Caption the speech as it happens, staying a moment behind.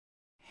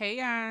Hey,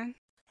 Jan.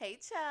 Hey,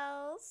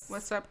 Chels.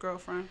 What's up,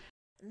 girlfriend?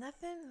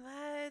 Nothing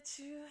much.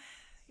 You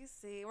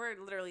see, we're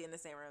literally in the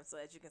same room, so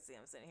as you can see,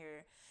 I'm sitting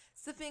here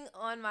sipping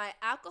on my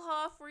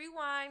alcohol-free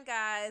wine,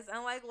 guys.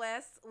 Unlike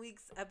last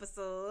week's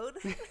episode,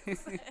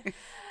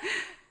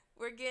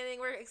 we're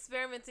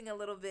experimenting a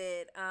little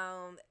bit.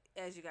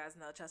 As you guys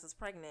know, Chelsea's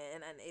pregnant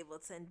and unable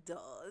to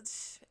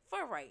indulge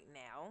for right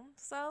now.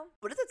 So,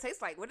 what does it taste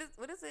like? What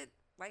is it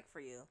like for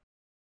you?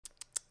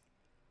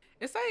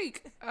 It's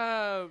like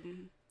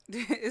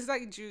it's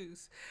like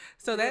juice.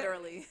 So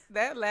Literally.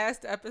 that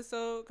last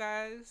episode,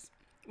 guys,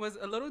 was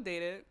a little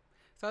dated.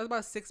 So I was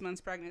about 6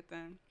 months pregnant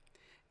then.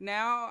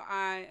 Now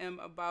I am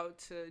about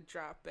to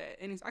drop it,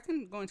 and I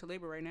can go into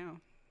labor right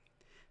now.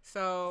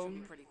 So Which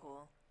would be pretty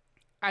cool.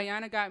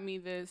 Ayana got me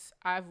this.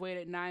 I've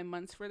waited 9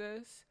 months for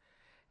this,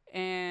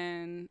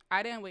 and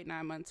I didn't wait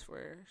 9 months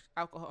for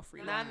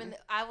alcohol-free wine.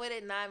 I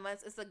waited 9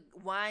 months. It's a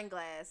wine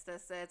glass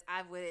that says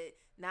I've waited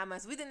 9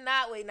 months. We did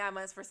not wait 9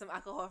 months for some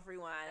alcohol-free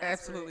wine.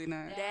 Absolutely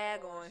not.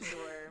 Daggone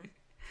sure.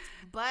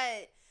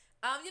 But,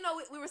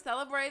 we were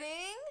celebrating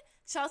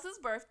Chelsea's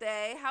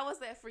birthday. How was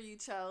that for you,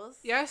 Chels?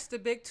 Yes, the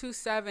big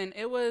 2-7.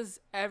 It was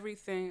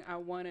everything I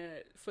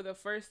wanted. For the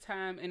first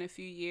time in a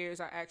few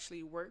years, I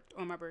actually worked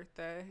on my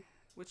birthday,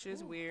 which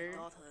is weird.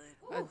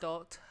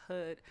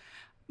 Adulthood.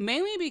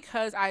 Mainly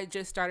because I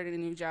just started a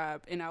new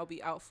job and I'll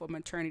be out for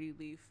maternity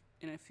leave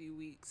in a few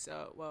weeks.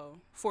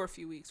 For a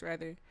few weeks,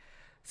 rather.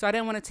 So I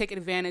didn't want to take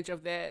advantage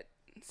of that.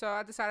 So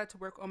I decided to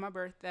work on my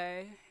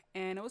birthday,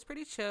 and it was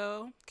pretty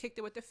chill. Kicked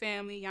it with the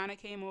family. Yana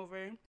came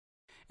over.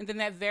 And then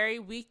that very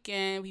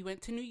weekend, we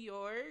went to New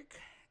York,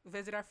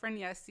 visit our friend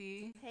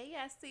Yessie. Hey,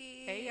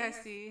 Yessie. Hey,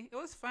 Yessie. It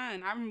was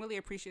fun. I'm really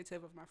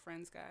appreciative of my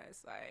friends,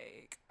 guys.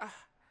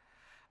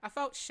 I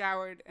felt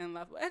showered and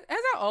loved, as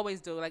I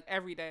always do,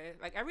 every day.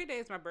 Every day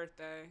is my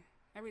birthday.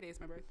 Every day is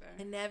my birthday.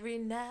 And every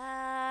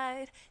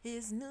night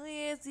is New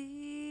Year's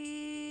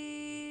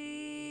Eve.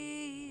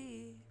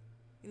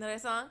 You know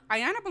that song?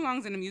 Ayana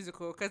belongs in the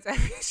musical because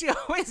she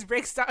always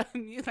breaks out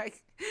in me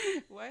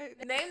what?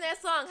 Name that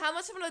song. How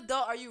much of an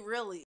adult are you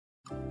really?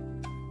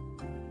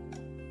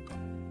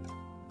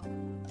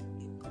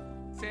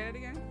 Say it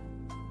again.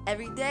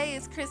 Every day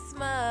is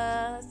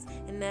Christmas,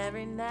 and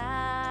every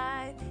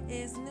night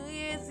is New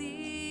Year's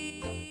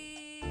Eve.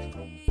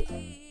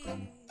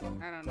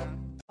 I don't know.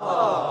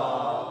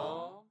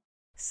 Aww.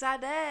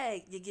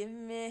 Sade, you give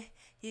me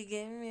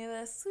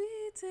the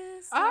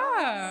sweetest.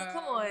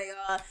 Come on,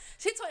 y'all.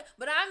 She's 20,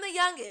 but I'm the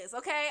youngest.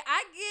 Okay,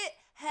 I get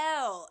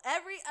hell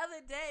every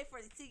other day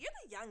for. See, you're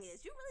the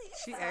youngest. You really.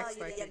 She acts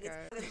like the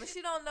youngest, but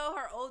she don't know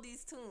her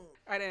oldies tune.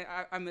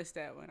 I missed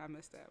that one.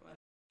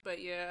 But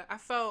yeah, I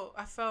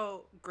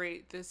felt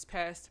great this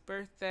past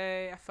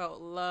birthday. I felt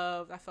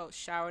loved. I felt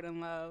showered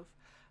in love.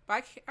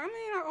 But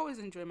I always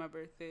enjoy my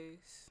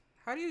birthdays.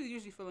 How do you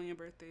usually feel on your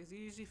birthdays? Do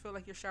you usually feel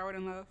like you're showered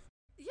in love?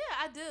 Yeah,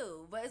 I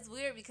do. But it's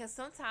weird because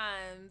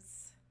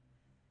sometimes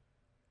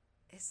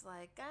it's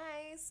like,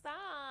 guys,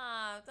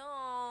 stop,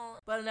 don't.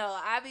 But no,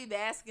 I be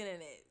basking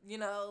in it,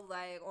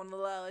 on the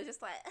low. It's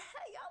just like,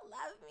 y'all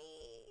love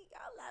me.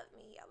 Y'all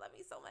love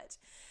me so much.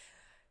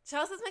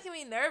 Chelsea's making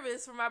me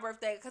nervous for my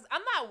birthday because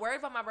I'm not worried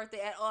about my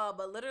birthday at all.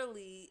 But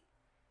literally,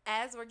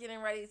 as we're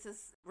getting ready to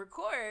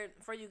record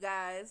for you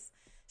guys,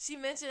 she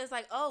mentions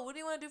oh, what do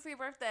you want to do for your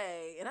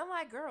birthday? And I'm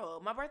like, girl,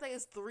 my birthday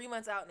is 3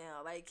 months out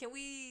now. Can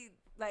we,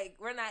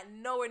 we're not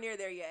nowhere near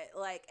there yet,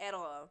 at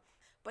all.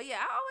 But yeah,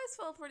 I always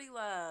feel pretty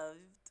loved.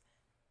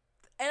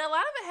 And a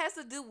lot of it has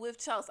to do with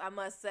Chelsea, I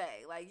must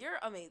say. You're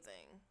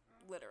amazing.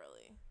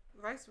 Literally.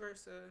 Vice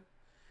versa.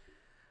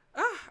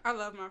 I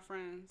love my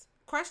friends.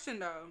 Question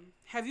though,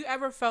 have you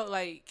ever felt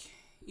like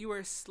you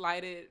were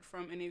slighted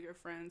from any of your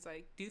friends?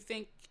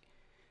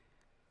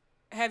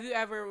 Have you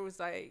ever was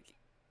like,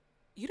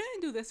 you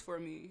didn't do this for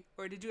me?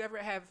 Or did you ever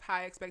have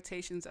high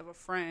expectations of a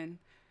friend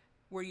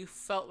where you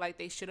felt like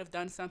they should have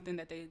done something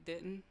that they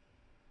didn't?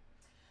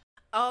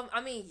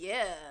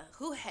 Yeah.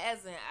 Who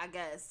hasn't, I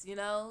guess,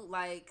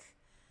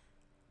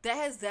 that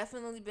has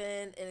definitely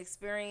been an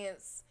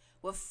experience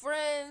with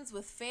friends,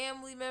 with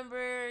family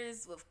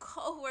members, with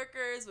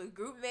coworkers, with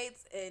group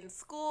mates in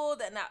school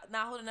that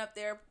not holding up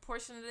their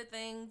portion of the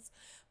things.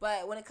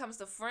 But when it comes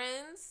to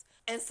friends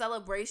and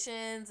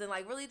celebrations and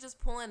really just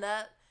pulling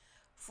up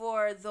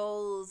for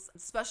those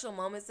special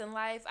moments in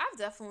life, I've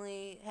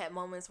definitely had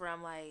moments where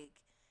I'm like,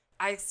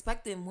 I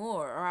expected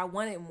more, or I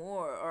wanted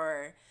more,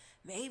 or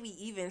maybe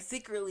even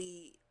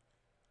secretly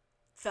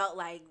felt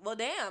like, well,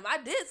 damn, I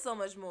did so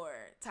much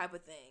more type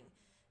of thing.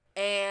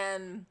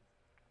 And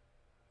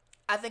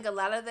I think a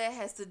lot of that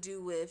has to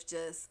do with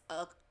just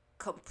a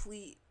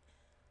complete,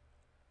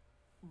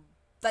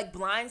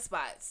 blind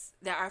spots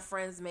that our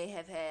friends may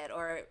have had,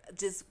 or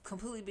just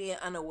completely being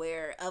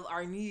unaware of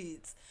our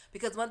needs.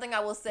 Because one thing I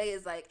will say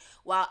is,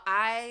 while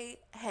I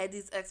had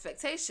these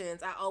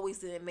expectations, I always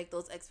didn't make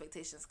those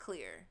expectations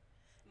clear.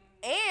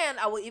 And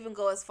I would even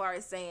go as far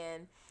as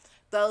saying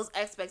those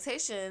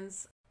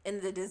expectations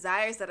and the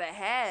desires that I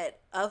had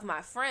of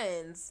my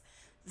friends,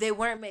 they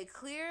weren't made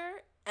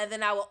clear. And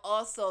then I will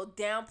also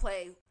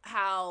downplay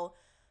how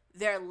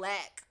their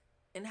lack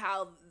and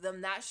how them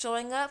not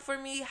showing up for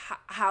me,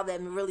 how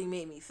that really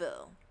made me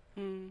feel.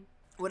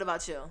 What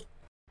about you?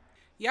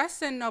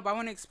 Yes and no, but I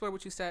want to explore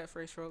what you said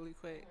first really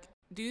quick.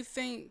 Do you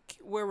think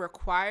we're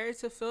required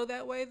to feel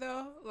that way,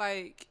 though?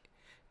 Like,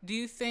 do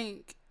you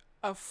think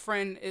a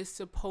friend is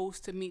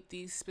supposed to meet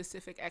these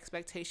specific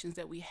expectations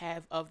that we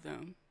have of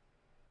them?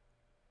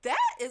 That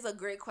is a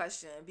great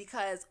question,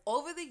 because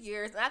over the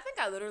years, and I think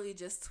I literally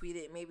just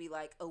tweeted maybe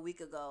like a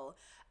week ago,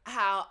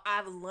 how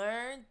I've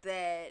learned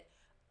that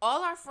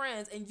all our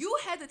friends, and you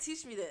had to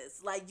teach me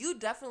this, like you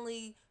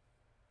definitely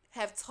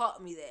have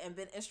taught me that and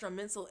been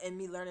instrumental in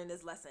me learning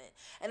this lesson.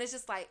 And it's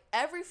just like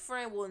every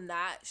friend will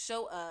not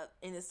show up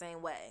in the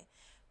same way,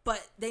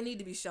 but they need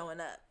to be showing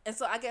up. And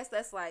so I guess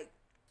that's like,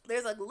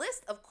 there's a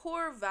list of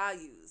core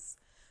values,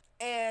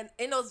 and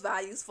in those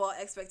values fall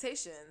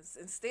expectations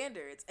and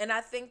standards. And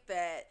I think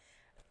that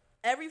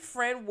every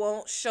friend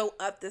won't show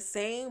up the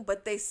same,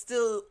 but they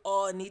still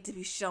all need to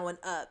be showing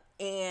up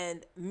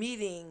and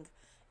meeting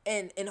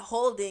and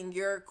holding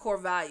your core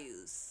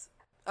values,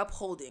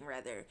 upholding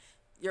rather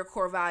your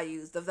core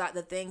values,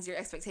 the things, your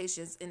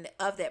expectations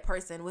of that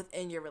person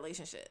within your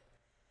relationship.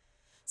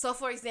 So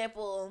for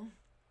example,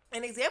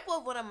 an example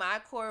of one of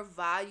my core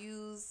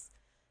values,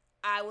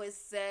 I would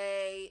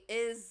say,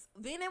 is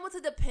being able to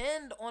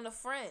depend on a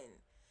friend.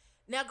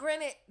 Now,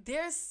 granted,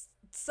 there's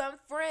some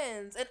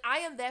friends, and I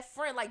am that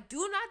friend. Like, do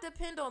not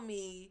depend on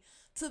me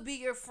to be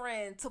your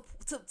friend, to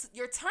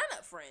your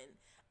turn-up friend.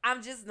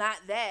 I'm just not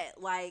that.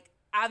 Like,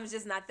 I'm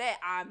just not that.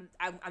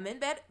 I'm in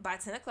bed by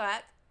 10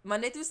 o'clock,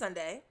 Monday through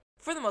Sunday,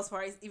 for the most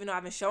part, even though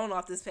I've been showing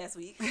off this past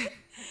week.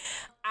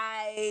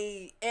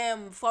 I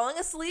am falling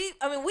asleep.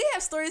 I mean, we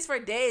have stories for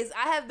days.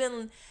 I have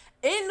been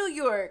in New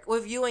York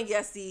with you and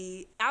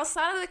Yessie,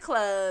 outside of the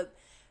club.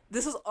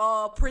 This was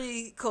all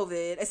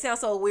pre-COVID. It sounds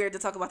so weird to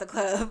talk about the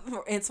club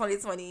in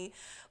 2020.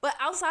 But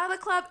outside of the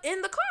club,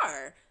 in the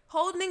car,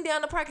 holding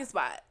down the parking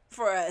spot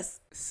for us.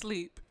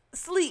 Sleep.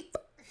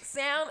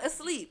 Sound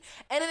asleep.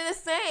 And then the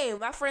same,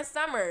 my friend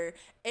Summer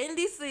in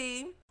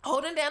DC,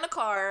 holding down the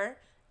car,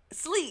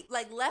 sleep.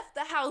 Like, left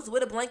the house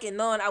with a blanket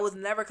knowing I was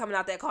never coming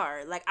out that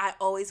car. Like, I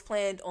always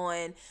planned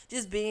on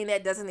just being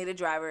that designated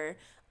driver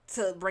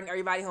to bring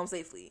everybody home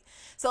safely.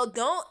 So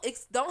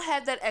don't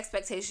have that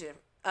expectation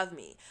of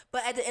me.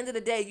 But at the end of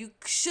the day, you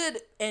should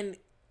and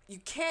you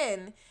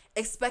can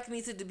expect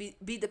me to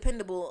be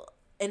dependable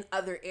in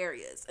other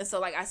areas. And so,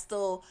 like, I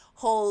still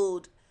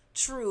hold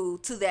true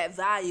to that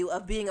value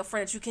of being a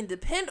friend that you can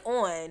depend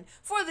on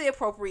for the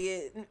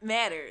appropriate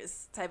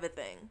matters type of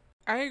thing.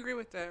 I agree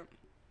with that.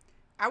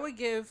 I would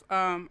give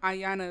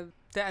Ayana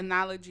the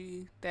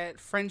analogy that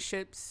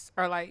friendships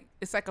are like,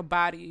 it's like a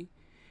body,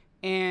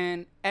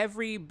 and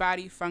every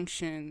body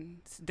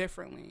functions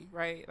differently,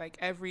 right? Like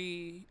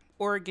every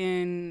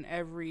organ,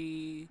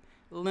 every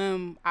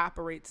limb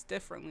operates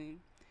differently.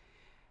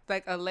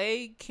 Like a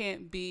leg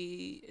can't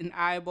be an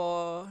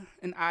eyeball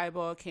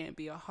can't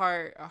be a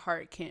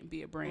heart can't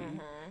be a brain.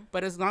 Mm-hmm.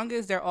 But as long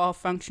as they're all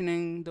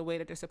functioning the way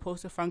that they're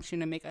supposed to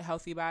function and make a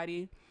healthy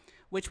body,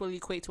 which will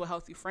equate to a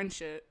healthy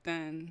friendship,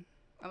 then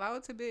allow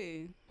it to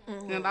be.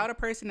 Mm-hmm. And allow the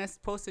person that's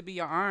supposed to be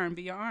your arm.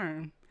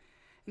 And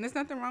there's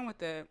nothing wrong with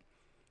that.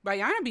 But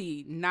Yana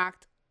be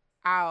knocked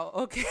out,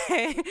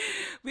 okay?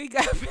 we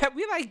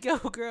like, yo,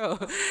 girl.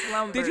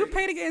 Slumbered. Did you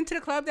pay to get into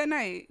the club that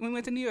night when we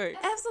went to New York?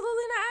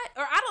 Absolutely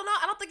not. Or I don't know.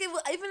 I don't think it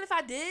was, even if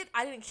I did,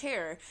 I didn't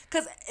care.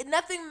 Because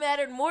nothing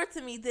mattered more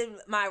to me than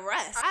my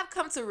rest. I've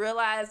come to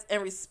realize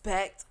and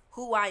respect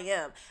who I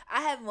am.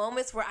 I have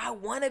moments where I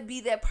want to be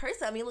that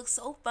person. I mean, it looks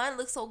so fun. It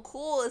looks so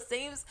cool. It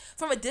seems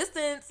from a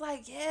distance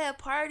like, yeah,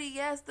 party,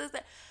 yes, this,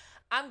 that.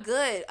 I'm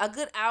good. A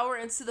good hour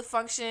into the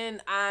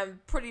function, I'm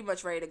pretty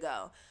much ready to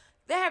go.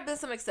 There have been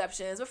some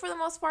exceptions, but for the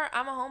most part,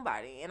 I'm a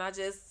homebody, and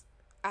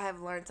I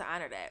have learned to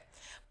honor that.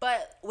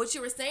 But what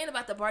you were saying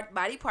about the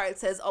body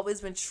parts has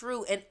always been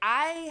true, and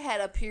I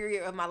had a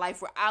period of my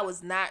life where I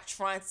was not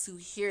trying to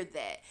hear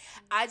that.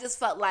 I just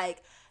felt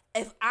like,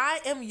 if I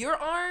am your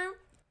arm,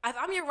 if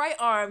I'm your right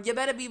arm, you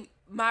better be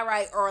my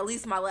right or at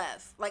least my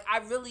left. Like, I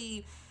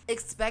really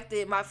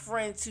expected my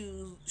friend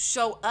to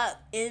show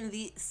up in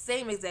the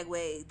same exact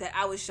way that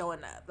I was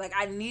showing up. Like,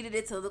 I needed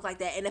it to look like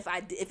that. And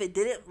if it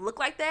didn't look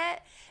like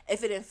that,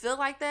 if it didn't feel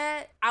like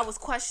that, I was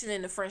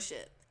questioning the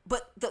friendship.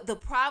 But the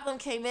problem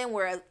came in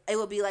where it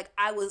would be like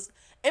I was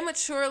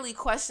immaturely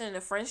questioning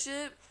the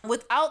friendship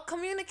without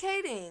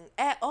communicating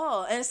at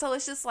all. And so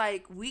it's just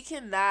like, we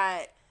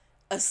cannot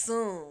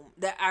assume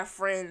that our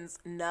friends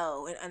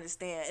know and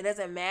understand. It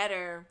doesn't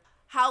matter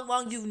how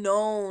long you've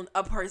known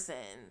a person,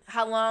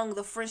 how long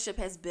the friendship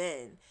has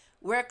been.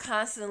 We're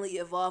constantly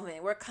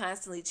evolving. We're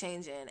constantly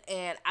changing.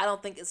 And I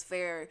don't think it's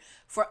fair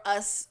for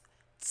us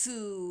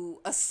to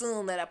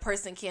assume that a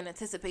person can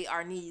anticipate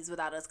our needs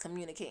without us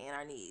communicating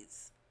our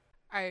needs.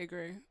 I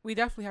agree. We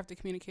definitely have to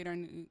communicate our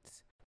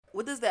needs.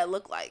 What does that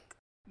look like?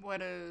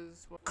 What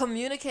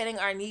communicating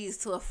our needs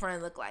to a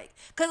friend look like?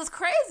 Because it's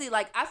crazy.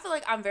 Like, I feel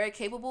like I'm very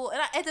capable. And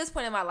at this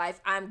point in my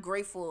life, I'm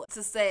grateful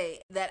to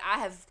say that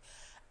I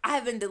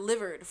have been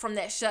delivered from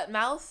that shut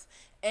mouth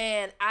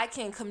and I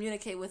can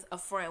communicate with a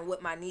friend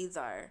what my needs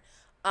are.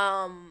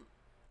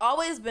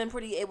 Always been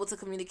pretty able to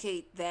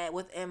communicate that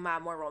within my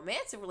more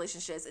romantic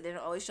relationships. It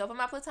didn't always show up in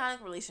my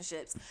platonic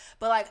relationships.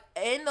 But like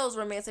in those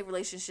romantic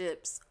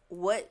relationships,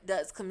 what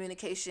does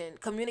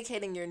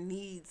communicating your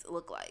needs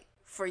look like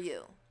for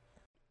you?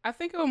 I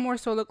think it would more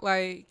so look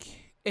like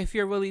if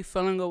you're really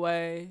feeling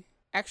away,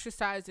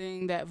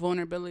 exercising that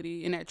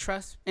vulnerability and that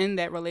trust in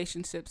that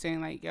relationship,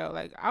 saying like, yo,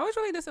 like I was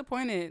really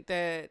disappointed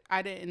that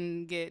I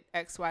didn't get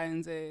X, Y,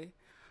 and Z,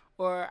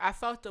 or I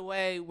felt the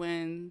way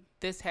when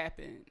this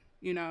happened,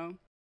 you know?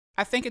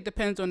 I think it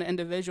depends on the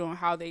individual and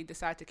how they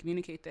decide to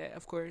communicate that,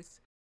 of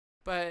course.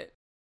 But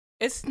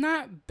it's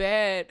not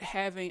bad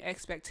having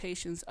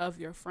expectations of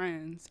your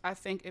friends. I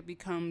think it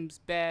becomes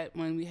bad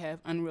when we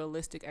have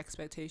unrealistic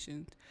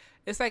expectations.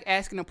 It's like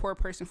asking a poor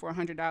person for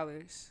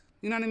 $100.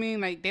 You know what I mean?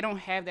 Like, they don't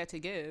have that to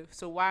give.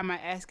 So why am I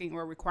asking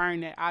or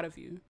requiring that out of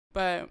you?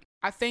 But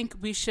I think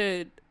we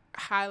should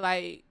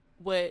highlight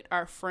what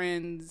our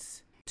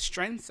friends'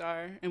 strengths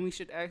are, and we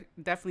should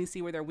definitely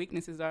see where their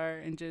weaknesses are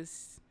and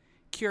just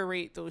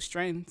curate those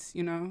strengths,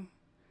 you know?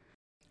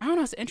 I don't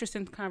know. It's an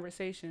interesting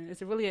conversation.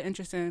 It's really an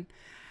interesting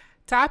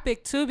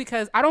topic, too,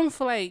 because I don't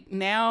feel like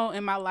now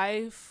in my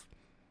life,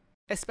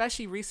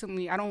 especially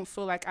recently, I don't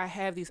feel like I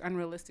have these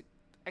unrealistic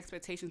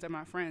expectations of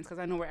my friends because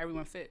I know where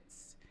everyone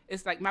fits.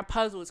 It's like my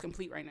puzzle is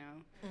complete right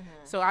now. Mm-hmm.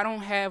 So I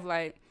don't have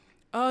like,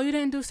 oh, you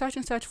didn't do such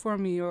and such for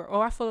me, or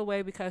oh, I feel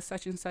away because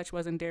such and such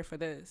wasn't there for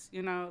this.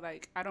 You know,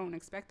 like I don't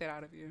expect that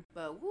out of you.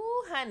 But woo,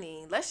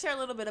 honey, let's share a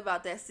little bit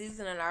about that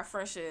season in our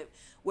friendship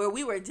where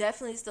we were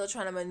definitely still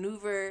trying to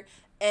maneuver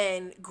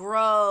and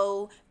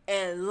grow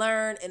and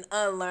learn and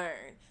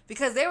unlearn.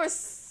 Because there was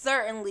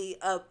certainly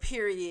a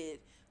period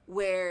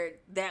where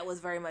that was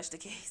very much the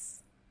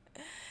case.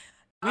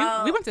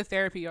 We went to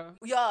therapy, y'all.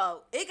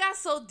 Yo, it got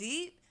so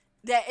deep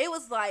that it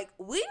was like,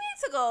 we need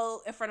to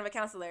go in front of a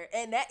counselor.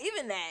 And that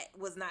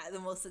was not the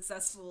most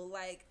successful.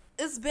 Like,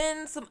 it's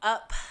been some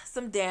up,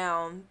 some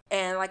down.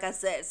 And like I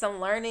said,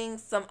 some learning,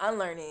 some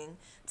unlearning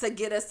to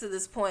get us to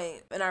this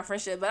point in our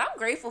friendship. But I'm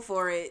grateful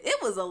for it.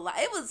 It was a lot.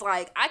 It was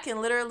like, I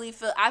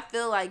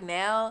feel like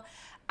now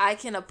I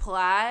can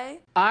apply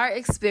our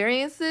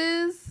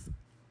experiences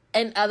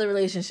in other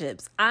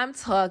relationships. I'm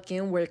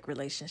talking work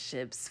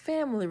relationships,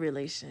 family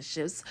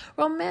relationships,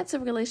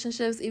 romantic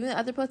relationships, even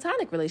other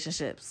platonic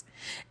relationships.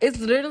 It's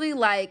literally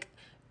like,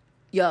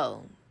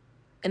 yo,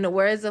 in the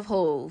words of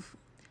Hove,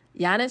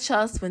 Jan and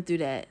Charles went through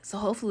that. So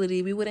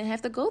hopefully we wouldn't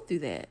have to go through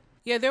that.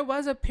 Yeah, there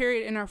was a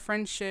period in our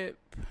friendship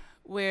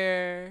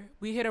where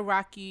we hit a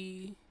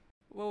rocky,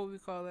 what would we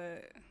call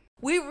it?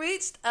 We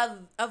reached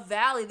a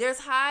valley. There's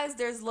highs,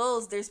 there's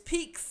lows, there's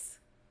peaks,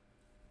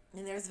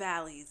 and there's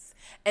valleys.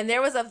 And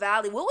there was a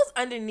valley. What was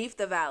underneath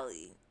the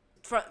valley?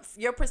 From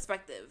your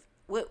perspective,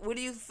 what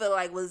do you feel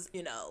like was,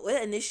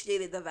 what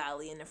initiated the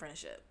valley in the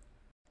friendship?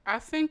 I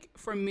think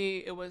for me,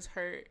 it was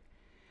hurt.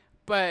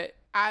 But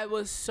I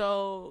was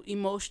so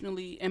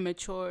emotionally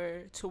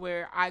immature to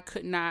where I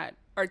could not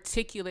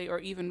articulate or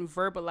even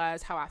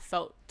verbalize how I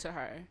felt to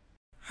her.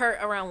 Hurt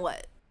around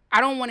what? I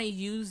don't want to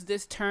use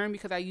this term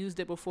because I used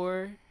it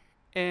before,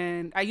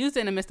 and I used it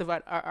in the midst of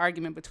our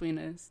argument between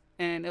us,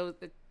 and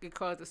it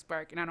caused a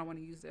spark, and I don't want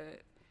to use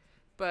that.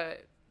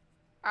 But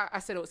I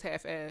said it was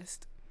half-assed.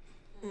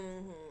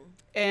 Mm-hmm.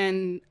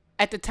 And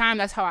at the time,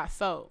 that's how I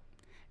felt.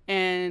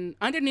 And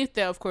underneath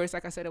that, of course,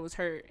 like I said, it was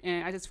hurt,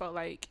 and I just felt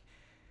like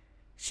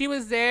she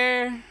was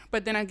there,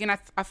 but then again,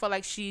 I felt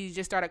like she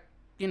just started,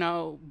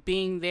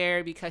 being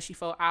there because she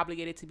felt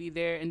obligated to be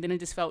there, and then it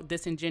just felt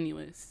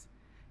disingenuous.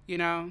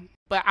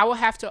 But I will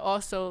have to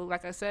also,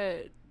 like I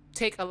said,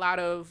 take a lot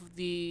of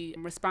the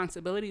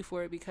responsibility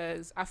for it,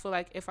 because I feel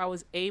like if I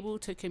was able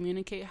to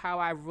communicate how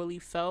I really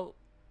felt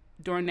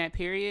during that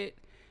period,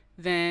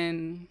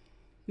 then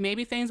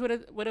maybe things would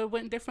have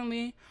went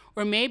differently,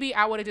 or maybe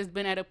I would have just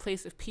been at a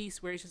place of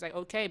peace where it's just like,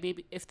 okay,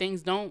 maybe if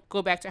things don't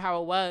go back to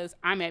how it was,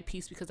 I'm at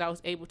peace because I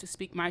was able to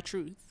speak my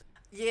truth.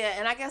 Yeah,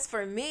 and I guess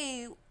for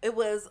me, it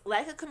was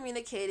lack of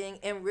communicating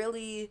and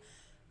really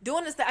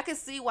doing this, that I could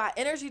see why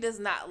energy does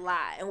not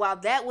lie. And while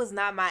that was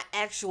not my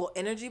actual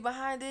energy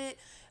behind it,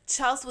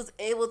 Chelsea was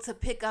able to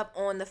pick up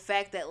on the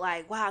fact that,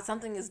 like, wow,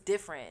 something is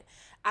different.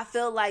 I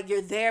feel like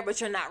you're there,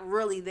 but you're not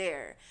really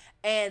there.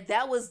 And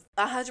that was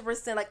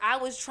 100%, like, I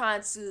was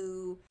trying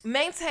to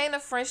maintain a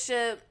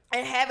friendship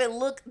and have it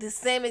look the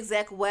same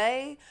exact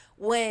way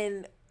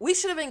when we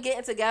should have been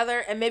getting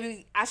together, and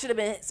maybe I should have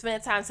been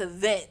spending time to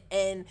vent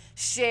and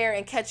share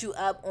and catch you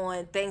up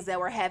on things that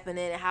were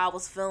happening and how I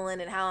was feeling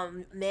and how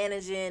I'm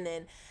managing.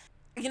 And,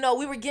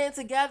 we were getting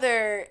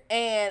together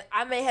and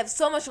I may have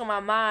so much on my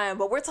mind,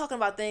 but we're talking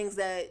about things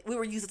that we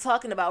were used to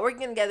talking about. We're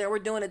getting together and we're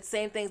doing the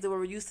same things that we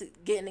were used to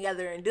getting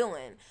together and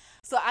doing.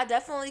 So I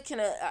definitely can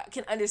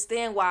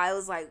understand why it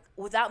was like,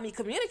 without me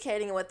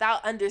communicating and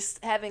without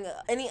having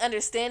any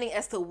understanding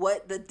as to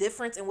what the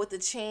difference and what the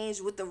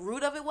change, what the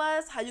root of it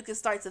was, how you can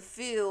start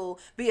to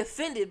be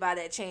offended by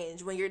that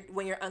change when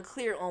you're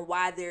unclear on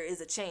why there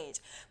is a change.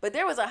 But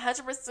there was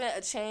 100%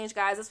 a change,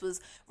 guys. This was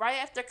right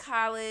after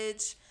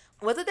college.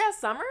 Was it that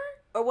summer?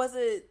 Or was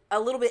it a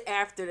little bit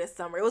after the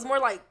summer? It was more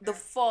like the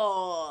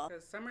fall.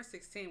 Because summer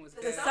 16 was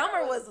good. The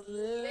summer was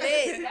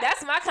lit.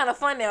 That's my kind of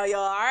fun now, y'all.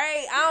 All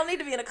right? I don't need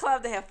to be in a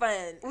club to have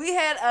fun. We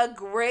had a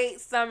great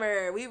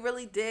summer. We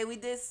really did. We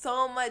did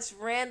so much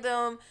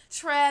random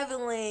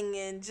traveling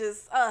and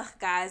just,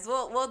 guys,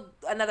 we'll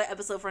another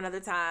episode for another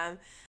time.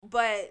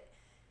 But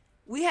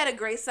we had a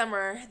great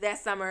summer that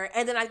summer,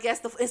 and then I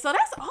guess so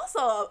that's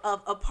also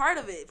a part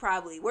of it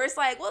probably, where it's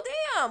like, well,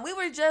 damn, we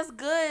were just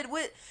good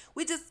with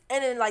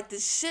and then like the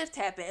shift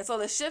happened, and so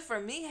the shift for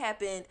me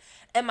happened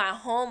in my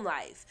home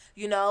life,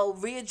 you know,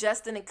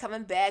 readjusting and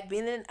coming back,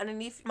 being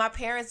underneath my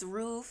parents'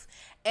 roof,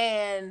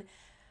 and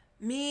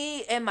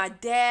me and my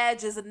dad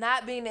just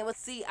not being able to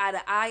see eye to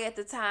eye at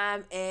the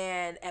time.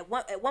 And at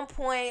one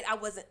point I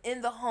wasn't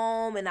in the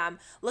home and I'm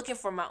looking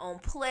for my own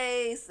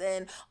place,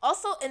 and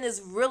also in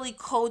this really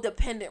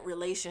codependent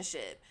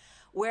relationship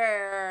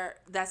where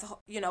that's,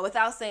 you know,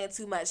 without saying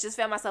too much, just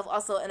found myself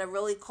also in a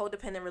really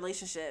codependent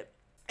relationship.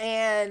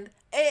 And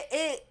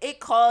it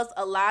caused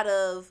a lot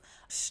of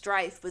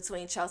strife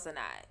between Chelsea and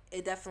I.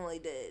 It definitely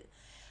did.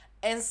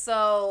 And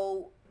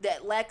so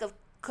that lack of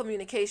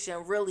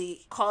communication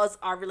really caused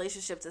our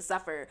relationship to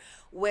suffer,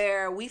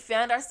 where we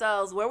found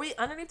ourselves where we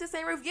underneath the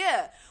same roof.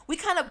 Yeah, we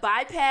kind of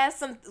bypassed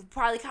some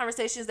probably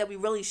conversations that we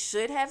really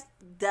should have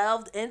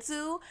delved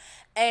into,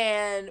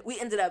 and we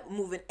ended up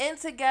moving in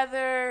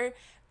together.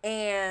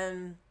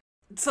 And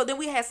so then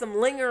we had some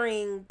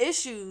lingering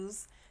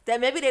issues that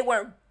maybe they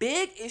weren't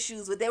big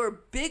issues, but they were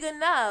big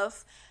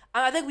enough.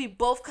 I think we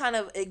both kind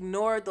of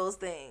ignored those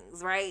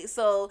things, right?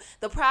 So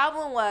the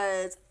problem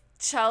was,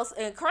 Chelsea,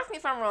 and correct me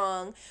if I'm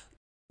wrong,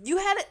 you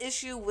had an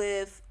issue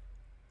with,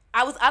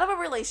 I was out of a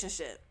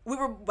relationship. We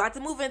were about to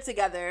move in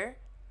together.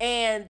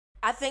 And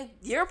I think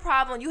your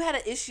problem, you had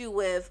an issue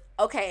with,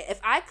 okay, if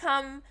I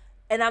come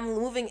and I'm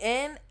moving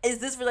in, is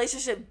this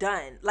relationship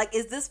done? Like,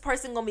 is this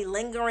person going to be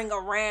lingering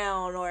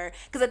around? Or,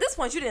 because at this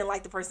point, you didn't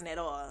like the person at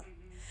all.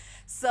 Mm-hmm.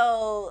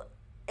 So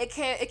it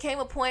came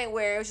a point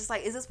where it was just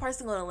like, is this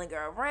person going to linger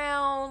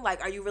around? Like,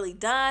 are you really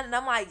done? And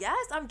I'm like,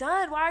 yes, I'm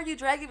done. Why are you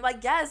dragging?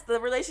 Like, yes, the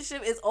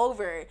relationship is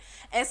over.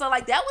 And so,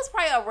 like, that was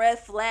probably a red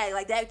flag.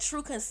 Like, that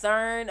true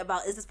concern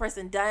about, is this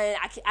person done?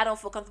 I don't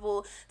feel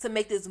comfortable to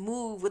make this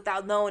move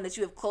without knowing that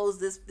you have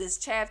closed this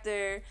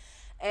chapter.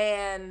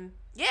 And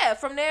yeah,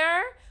 from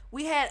there,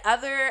 we had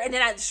and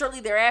then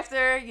shortly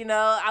thereafter, you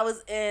know, I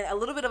was in a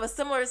little bit of a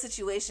similar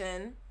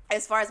situation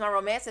as far as my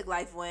romantic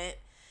life went.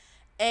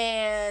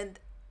 And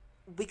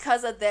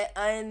because of that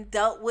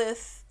undealt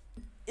with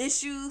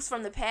issues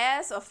from the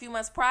past, a few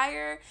months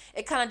prior,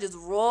 it kind of just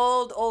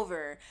rolled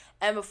over.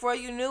 And before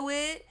you knew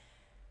it,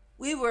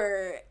 we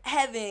were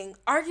having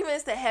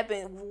arguments that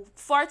happened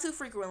far too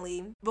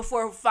frequently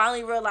before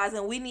finally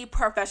realizing we need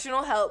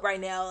professional help right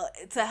now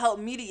to help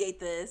mediate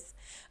this.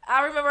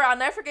 I remember, I'll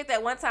never forget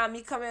that one time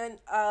me coming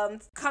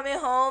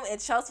home, and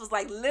Chelsea was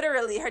like,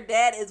 literally, her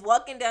dad is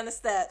walking down the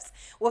steps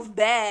with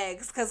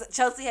bags because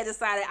Chelsea had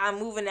decided, I'm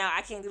moving out,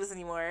 I can't do this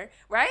anymore.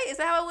 Right? Is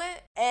that how it went?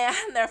 And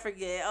I'll never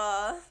forget,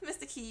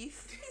 Mr.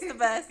 Keith, he's the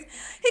best.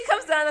 He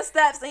comes down the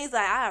steps and he's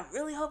like, I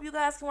really hope you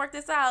guys can work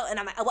this out. And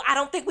I'm like, well, I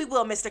don't think we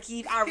will, Mr.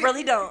 Keith. I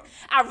really don't.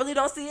 I really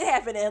don't see it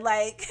happening.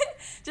 Like,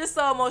 just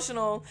so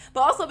emotional,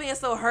 but also being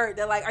so hurt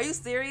that, like, are you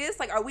serious?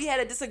 Like, we had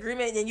a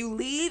disagreement and you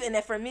leave? And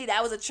then for me,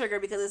 that was a trigger,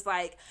 because it's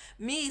like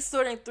me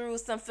sorting through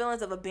some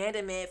feelings of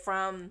abandonment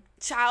from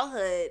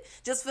childhood,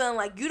 just feeling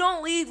like you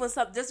don't leave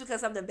just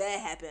because something bad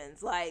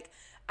happens. Like,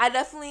 I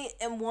definitely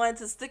am one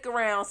to stick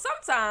around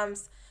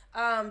sometimes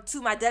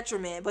to my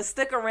detriment, but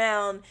stick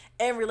around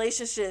in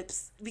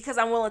relationships because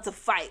I'm willing to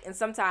fight. And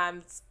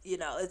sometimes, you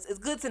know, it's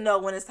good to know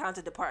when it's time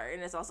to depart,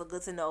 and it's also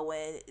good to know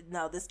when,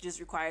 no, this just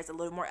requires a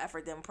little more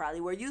effort than probably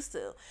we're used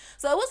to.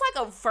 So it was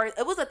like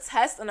it was a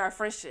test in our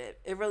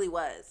friendship. It really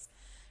was.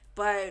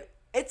 But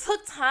it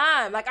took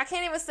time. Like, I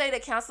can't even say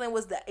that counseling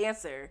was the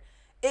answer.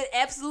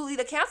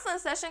 The counseling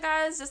session,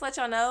 guys, just let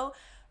y'all know,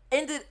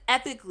 ended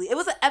epically. It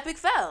was an epic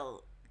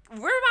fail.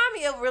 Remind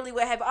me of really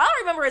what happened. All I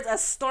remember is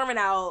us storming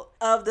out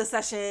of the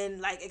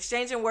session, like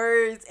exchanging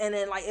words, and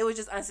then like it was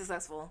just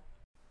unsuccessful.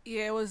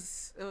 Yeah, it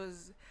was.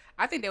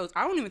 I think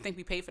I don't even think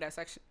we paid for that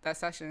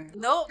session.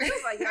 Nope. It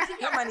was like, y'all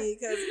keep your money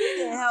because we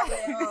didn't help it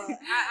at all.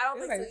 I don't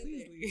think so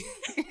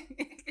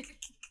either.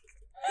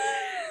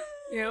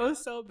 Yeah, it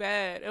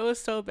was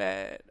so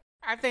bad.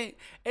 I think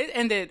it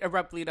ended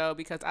abruptly though,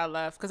 because I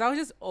left, because I was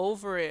just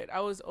over it.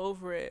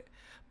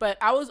 But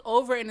I was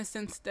over it in the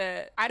sense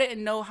that I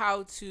didn't know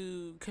how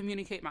to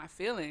communicate my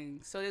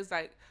feelings. So it's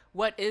like,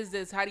 what is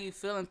this? How do you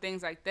feel? And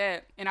things like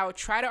that. And I would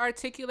try to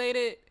articulate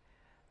it,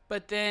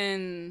 but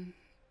then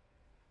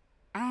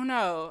I don't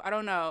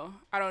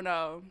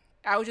know.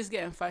 I was just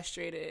getting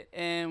frustrated,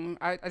 and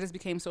I just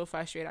became so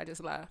frustrated. I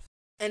just left.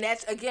 And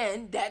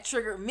that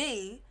triggered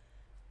me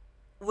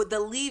with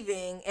the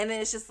leaving. And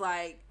then it's just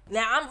like,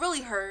 now I'm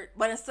really hurt,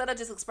 but instead of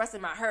just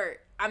expressing my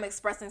hurt, I'm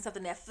expressing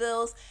something that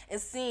feels and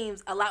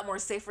seems a lot more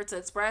safer to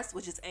express,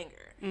 which is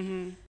anger.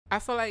 Mm-hmm. I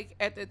feel like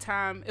at the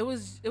time it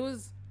was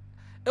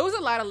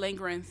a lot of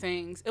lingering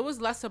things. It was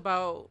less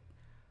about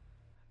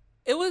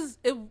it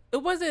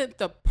wasn't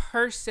the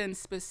person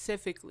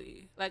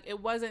specifically. Like, it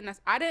wasn't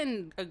I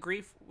didn't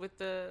agree with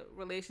the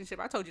relationship.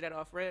 I told you that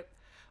off rip.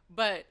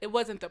 But it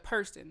wasn't the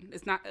person.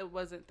 It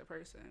wasn't the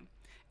person.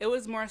 It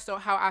was more so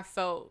how I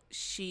felt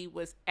she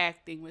was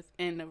acting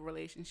within the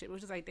relationship. It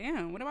was just like,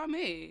 damn, what about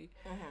me?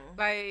 Mm-hmm.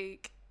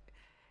 Like,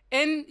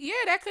 and yeah,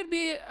 that could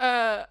be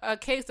a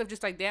case of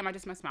just like, damn, I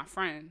just missed my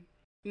friend.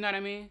 You know what I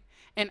mean?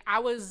 And I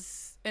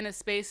was in a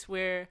space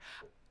where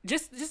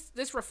just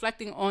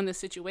reflecting on the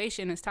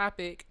situation, this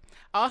topic,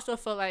 I also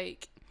feel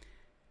like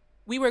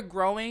we were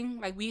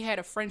growing. Like, we had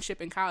a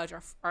friendship in college.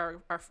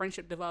 Our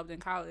friendship developed in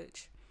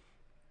college.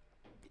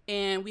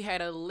 And we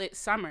had a lit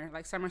summer.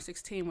 Like, summer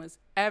 16 was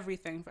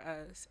everything for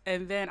us.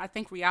 And then I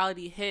think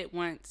reality hit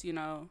once,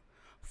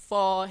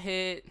 fall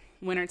hit,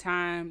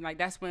 wintertime. Like,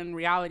 that's when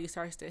reality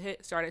started to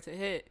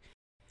hit.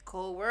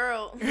 Cold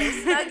world.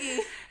 Snuggy.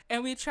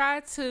 And we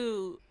tried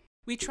to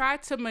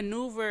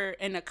maneuver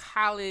in a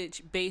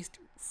college-based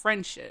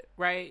friendship,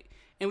 right?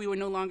 And we were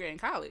no longer in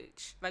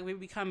college. Like, we were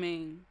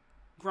becoming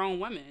grown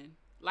women.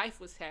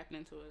 Life was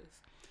happening to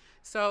us.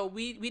 So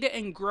we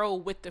didn't grow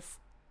with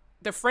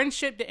the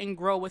friendship didn't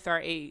grow with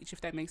our age,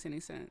 if that makes any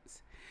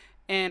sense.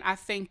 And I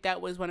think that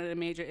was one of the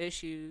major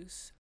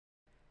issues.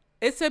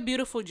 It's a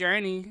beautiful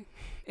journey.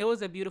 It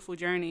was a beautiful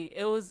journey.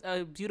 It was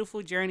a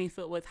beautiful journey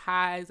filled with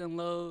highs and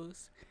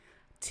lows,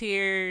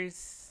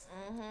 tears.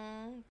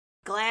 Mm-hmm.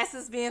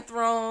 Glasses being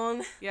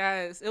thrown.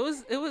 Yes, it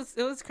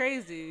was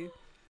crazy.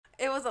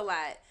 It was a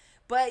lot.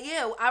 But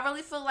yeah, I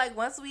really feel like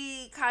once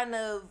we kind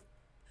of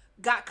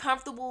got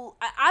comfortable,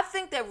 I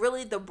think that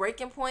really the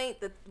breaking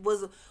point that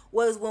was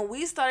when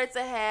we started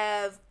to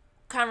have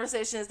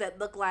conversations that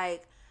looked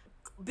like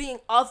being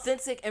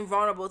authentic and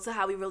vulnerable to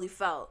how we really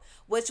felt,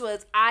 which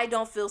was, I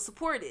don't feel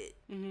supported.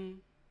 Mm-hmm.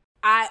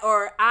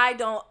 I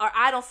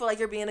don't feel like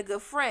you're being a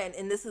good friend,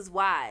 and this is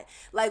why.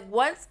 Like,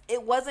 once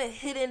it wasn't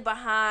hidden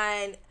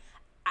behind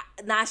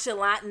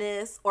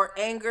nonchalantness or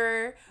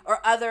anger or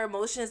other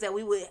emotions that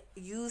we would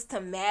use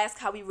to mask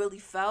how we really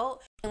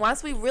felt, and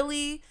once we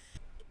really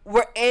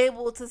were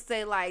able to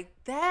say, like,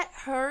 that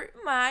hurt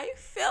my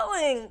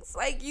feelings,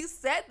 like, you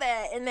said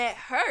that and that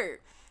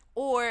hurt,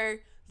 or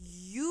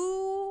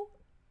you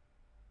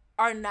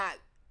are not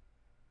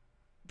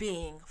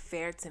being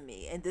fair to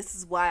me, and this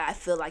is why I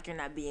feel like you're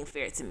not being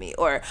fair to me,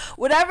 or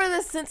whatever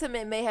the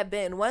sentiment may have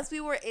been. Once we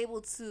were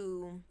able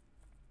to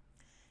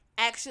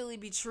actually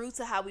be true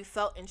to how we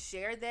felt and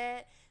share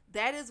that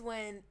is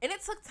when, and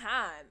it took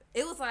time.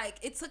 It was like,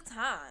 it took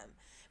time.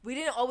 We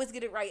didn't always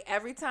get it right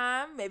every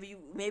time. Maybe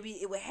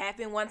it would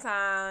happen one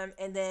time,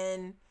 and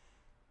then,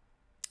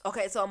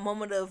 okay, so a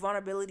moment of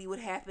vulnerability would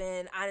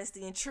happen.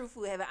 Honesty and truth.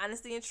 We would have an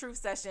honesty and truth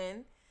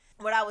session.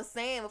 What I was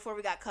saying before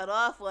we got cut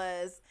off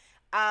was,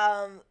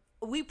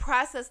 we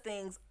process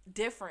things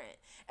different.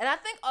 And I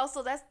think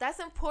also that's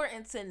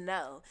important to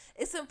know.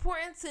 It's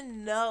important to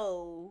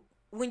know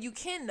when you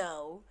can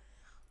know,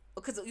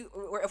 because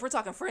if we're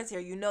talking friends here,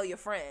 you know your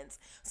friends.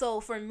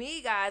 So for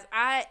me, guys,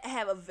 I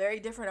have a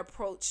very different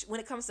approach when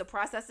it comes to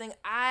processing.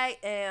 I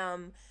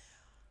am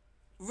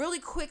really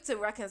quick to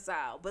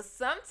reconcile, but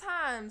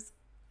sometimes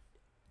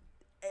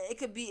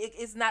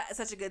it's not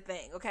such a good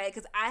thing, okay?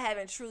 Because I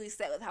haven't truly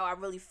sat with how I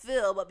really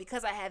feel, but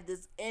because I have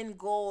this end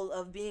goal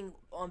of being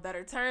on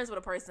better terms with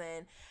a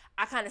person,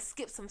 I kind of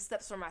skip some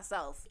steps for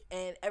myself,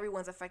 and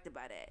everyone's affected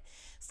by that.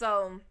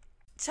 So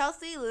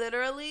Chelsea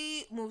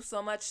literally moves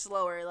so much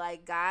slower.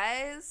 Like,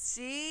 guys,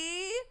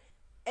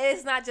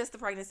 it's not just the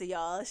pregnancy,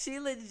 y'all. She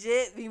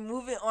legit be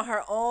moving on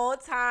her own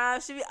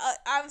time.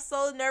 I'm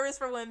so nervous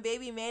for when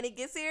baby Manny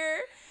gets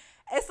here.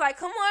 It's like,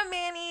 come on,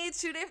 Manny,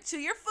 chew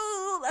your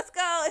food. Let's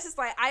go. It's just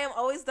like, I am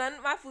always done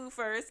my food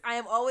first. I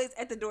am always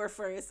at the door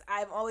first. I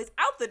am always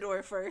out the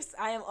door first.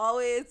 I am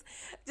always,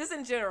 just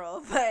in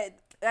general. But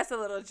that's a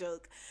little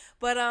joke.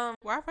 But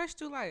why rush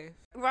through life?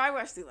 Why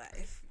rush through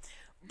life?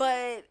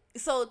 But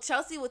so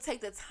Chelsea would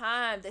take the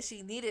time that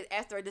she needed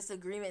after a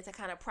disagreement to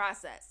kind of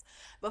process.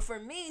 But for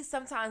me,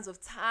 sometimes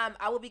with time,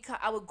 I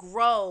would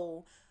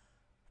grow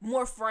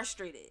more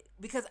frustrated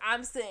because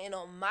I'm sitting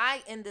on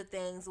my end of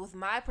things with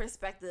my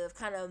perspective,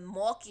 kind of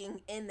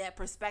walking in that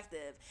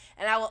perspective.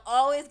 And I will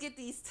always get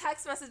these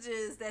text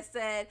messages that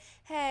said,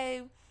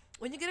 hey,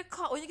 when you get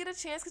a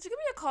chance, could you give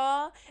me a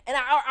call? And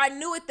I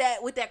knew what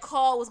that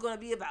call was going to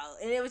be about.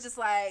 And it was just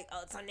like,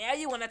 oh, so now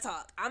you want to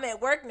talk. I'm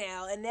at work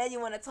now, and now you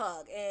want to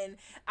talk. And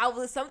I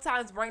would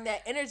sometimes bring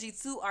that energy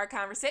to our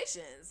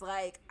conversations.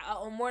 Like,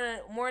 on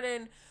more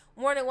than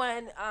one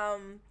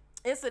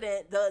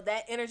incident,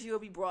 that energy will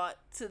be brought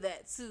to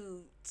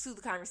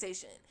the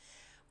conversation.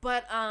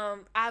 But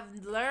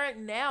I've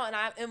learned now, and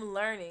I am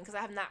learning because I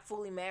have not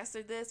fully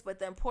mastered this, but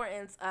the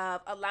importance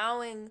of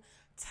allowing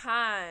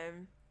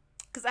time.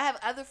 Because I have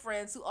other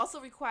friends who also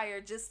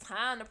require just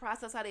time to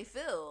process how they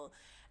feel.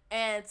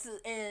 And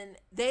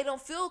they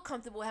don't feel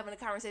comfortable having a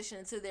conversation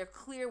until they're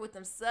clear with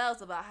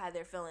themselves about how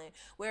they're feeling.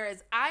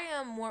 Whereas I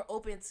am more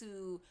open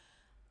to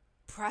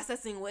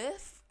processing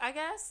with, I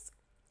guess.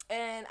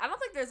 And I don't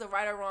think there's a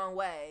right or wrong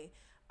way.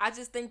 I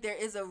just think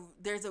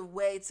there's a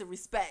way to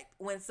respect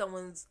when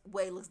someone's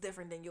way looks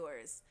different than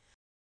yours.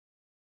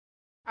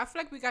 I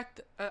feel like we got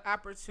an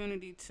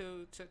opportunity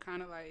to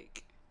kind of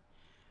like,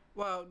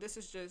 well, this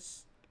is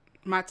just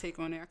my take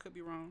on it. I could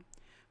be wrong,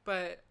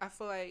 but I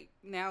feel like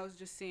now is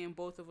just seeing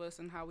both of us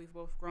and how we've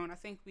both grown. I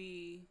think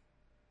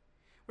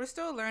we're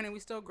still learning, we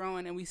still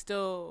growing, and we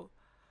still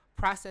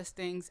process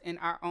things in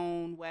our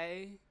own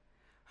way.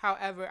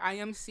 However, I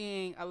am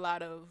seeing a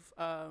lot of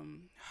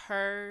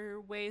her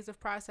ways of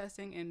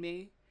processing in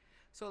me.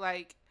 So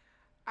like,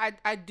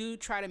 I do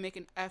try to make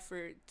an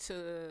effort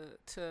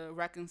to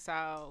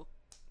reconcile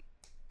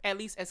at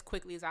least as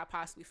quickly as I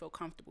possibly feel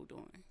comfortable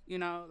doing. You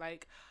know,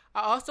 like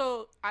I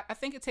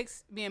think it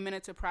takes me a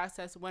minute to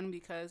process, one,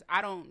 because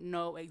I don't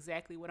know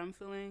exactly what I'm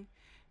feeling,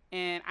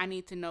 and I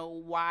need to know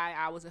why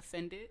I was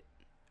offended,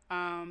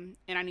 and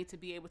I need to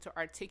be able to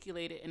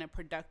articulate it in a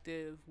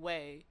productive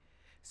way.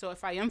 So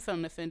if I am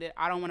feeling offended,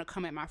 I don't want to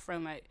come at my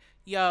friend like,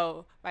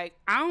 yo, like,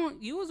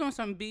 you was on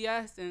some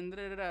BS and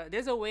da da da.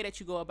 There's a way that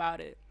you go about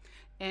it.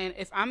 And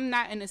if I'm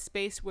not in a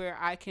space where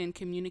I can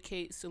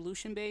communicate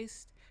solution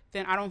based,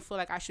 then I don't feel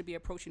like I should be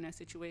approaching that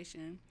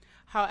situation.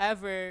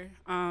 However,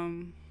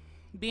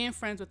 being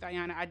friends with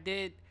Ayana, I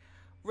did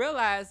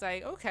realize,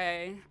 like,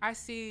 okay, I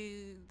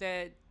see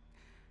that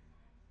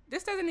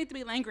this doesn't need to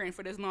be lingering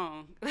for this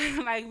long.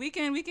 Like, we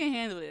can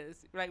handle this,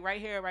 like, right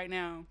here, right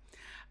now.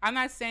 I'm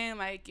not saying,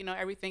 like, you know,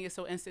 everything is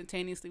so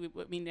instantaneously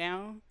with me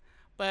now,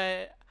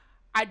 but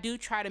I do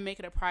try to make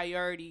it a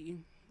priority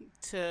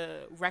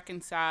to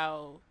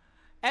reconcile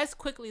as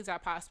quickly as I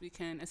possibly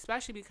can,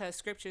 especially because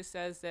scripture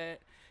says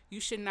that you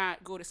should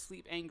not go to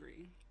sleep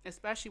angry,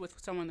 especially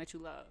with someone that you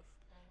love.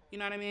 You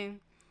know what I mean?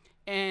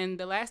 And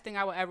the last thing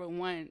I would ever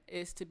want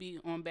is to be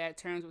on bad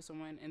terms with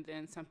someone and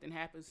then something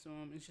happens to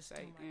them. It's just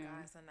like, oh my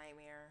God, it's a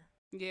nightmare.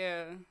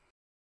 Yeah.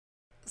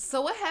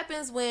 So what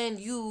happens when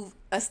you've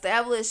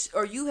established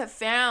or you have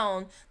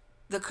found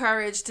the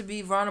courage to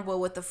be vulnerable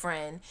with a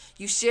friend?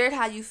 You shared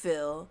how you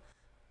feel,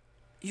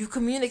 you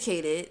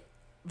communicated,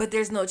 but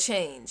there's no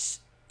change.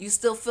 You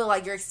still feel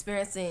like you're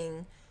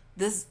experiencing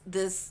this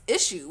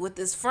issue with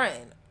this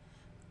friend.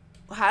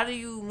 How do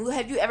you move?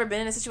 Have you ever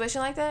been in a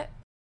situation like that?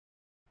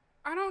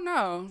 I don't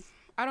know.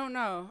 I don't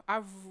know.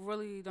 I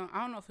really don't.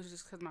 I don't know if it's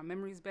just because my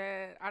memory's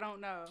bad. I don't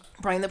know.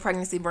 Bring the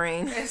pregnancy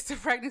brain. It's the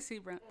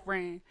pregnancy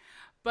brain.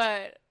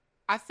 But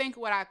I think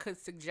what I could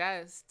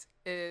suggest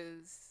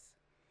is,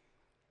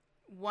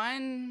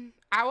 one,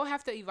 I will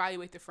have to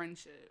evaluate the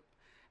friendship.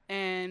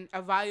 And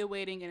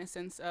evaluating in a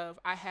sense of,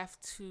 I have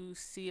to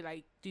see,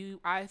 like, do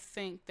I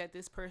think that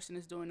this person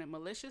is doing it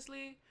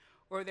maliciously,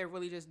 or they're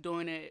really just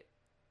doing it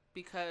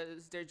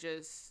because they're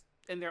just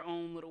in their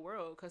own little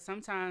world? Because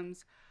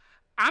sometimes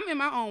I'm in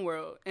my own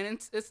world, and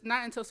it's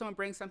not until someone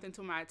brings something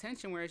to my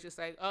attention where it's just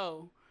like,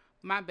 oh,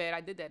 my bad,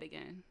 I did that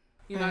again.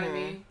 You know what I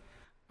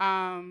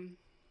mean?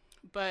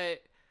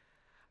 But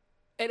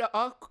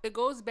it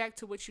goes back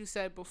to what you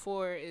said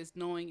before, is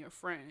knowing your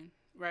friend,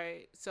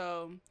 right?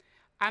 So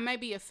I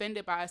might be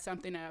offended by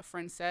something that a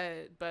friend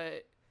said,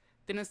 but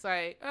then it's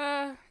like,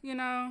 you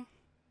know,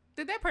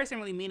 did that person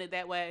really mean it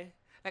that way?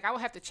 Like, I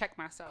would have to check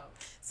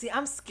myself. See,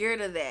 I'm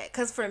scared of that.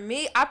 Because for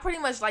me, I pretty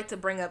much like to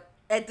bring up,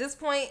 at this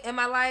point in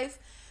my life,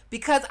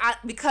 because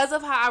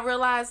of how I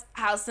realize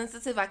how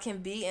sensitive I can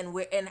be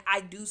and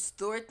I do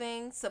store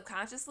things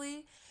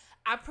subconsciously,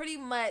 I'm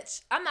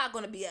not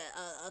going to be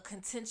a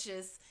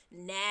contentious,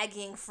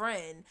 nagging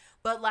friend,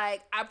 but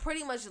like, I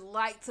pretty much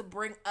like to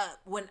bring up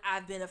when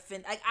I've been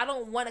offended. Like, I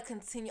don't want to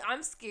continue.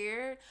 I'm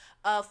scared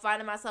of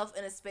finding myself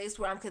in a space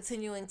where I'm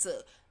continuing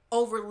to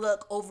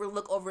overlook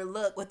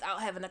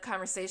without having a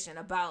conversation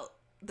about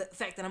the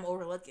fact that I'm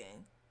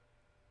overlooking.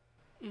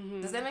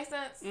 Mm-hmm. Does that make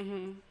sense?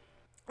 Mm-hmm.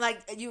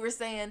 Like you were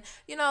saying,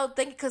 you know,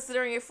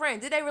 considering your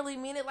friend, did they really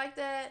mean it like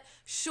that?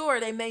 Sure,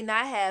 they may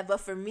not have, but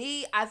for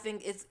me, I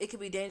think it could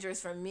be dangerous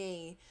for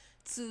me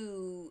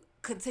to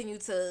continue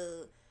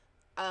to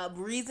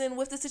reason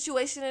with the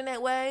situation in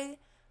that way,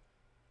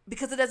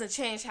 because it doesn't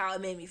change how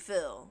it made me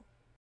feel.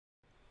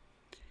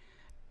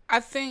 I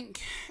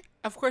think,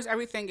 of course,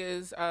 everything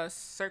is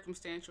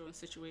circumstantial and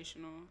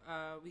situational.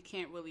 We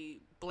can't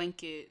really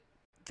blanket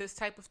this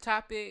type of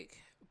topic,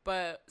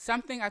 but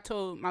something I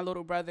told my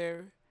little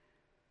brother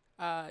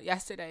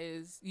yesterday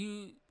is,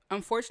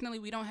 unfortunately,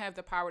 we don't have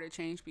the power to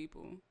change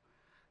people.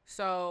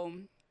 So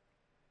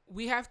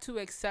we have to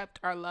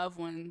accept our loved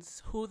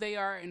ones, who they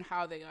are and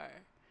how they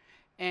are.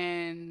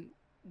 And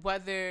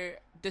whether,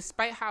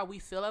 despite how we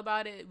feel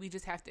about it, we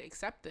just have to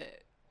accept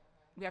it.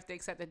 We have to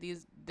accept that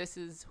this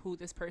is who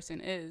this person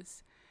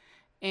is.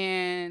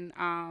 And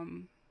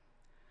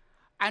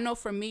I know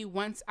for me,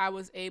 once I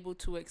was able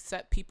to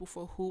accept people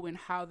for who and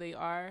how they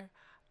are,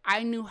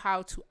 I knew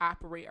how to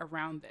operate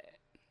around that.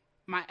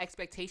 My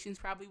expectations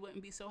probably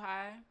wouldn't be so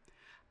high.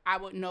 I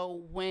would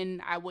know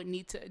when I would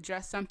need to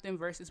address something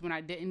versus when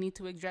I didn't need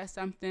to address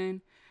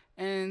something,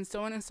 and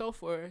so on and so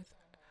forth.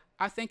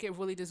 I think it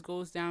really just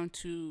goes down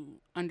to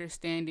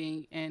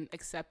understanding and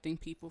accepting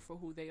people for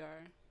who they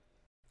are.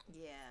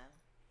 Yeah.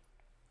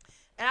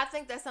 And I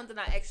think that's something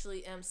I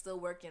actually am still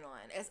working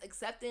on. As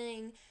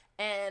accepting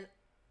and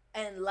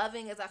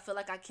loving as I feel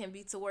like I can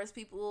be towards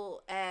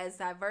people, as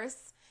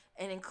diverse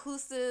and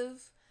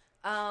inclusive.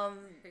 I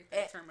hate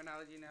that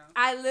terminology now.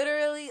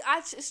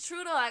 It's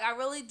true though. Like, I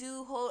really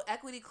do hold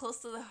equity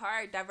close to the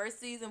heart.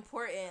 Diversity is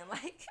important.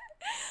 Like,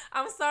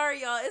 I'm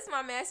sorry, y'all. It's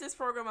my master's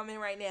program I'm in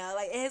right now.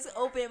 Like, it has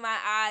opened my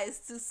eyes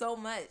to so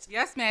much.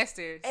 Yes,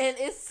 masters. And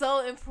it's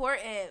so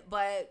important,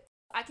 but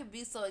I can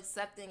be so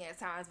accepting at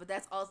times, but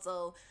that's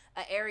also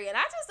an area. And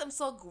I just am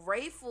so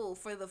grateful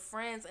for the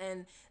friends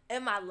and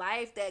in my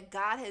life that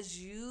God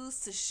has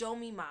used to show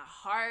me my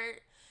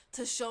heart,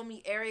 to show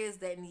me areas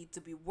that need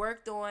to be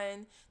worked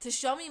on, to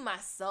show me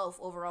myself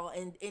overall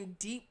in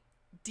deep,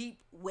 deep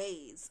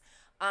ways.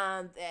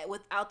 That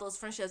without those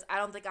friendships, I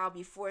don't think I'll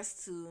be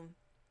forced to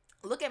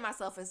look at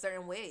myself in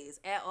certain ways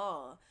at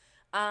all.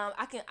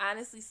 I can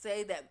honestly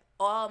say that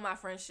all my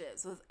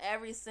friendships with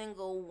every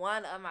single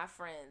one of my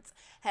friends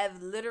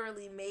have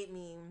literally made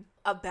me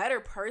a better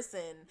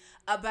person,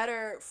 a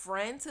better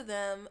friend to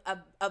them,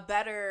 a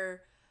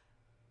better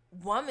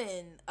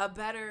woman, a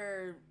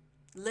better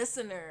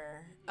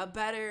listener, a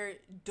better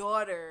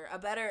daughter, a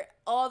better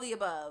all the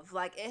above.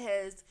 Like, it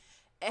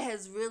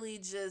has really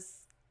just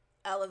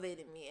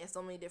elevated me in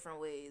so many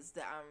different ways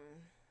that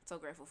I'm so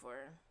grateful for.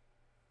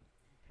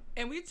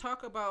 And we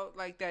talk about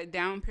like that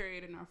down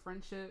period in our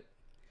friendship,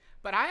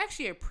 but I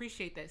actually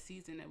appreciate that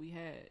season that we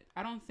had.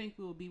 I don't think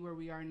we would be where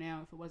we are now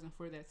if it wasn't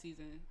for that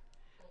season.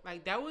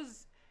 Like, that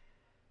was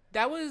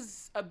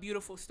a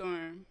beautiful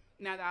storm.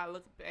 Now that I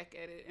look back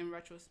at it in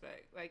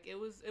retrospect, like, it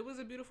was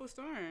a beautiful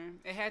storm.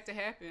 It had to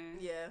happen.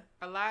 Yeah.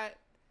 A lot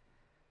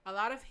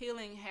of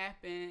healing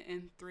happened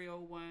in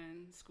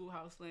 301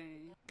 Schoolhouse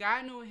Lane.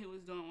 God knew what he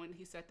was doing when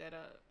he set that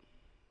up.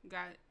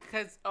 God,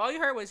 because all you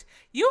heard was,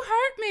 "You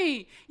hurt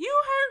me.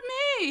 You hurt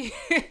me."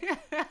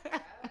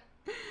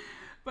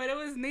 But it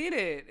was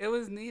needed. It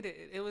was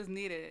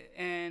needed.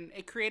 And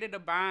it created a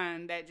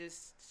bond that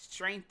just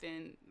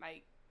strengthened,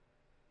 like,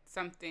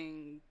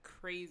 something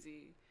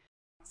crazy.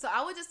 So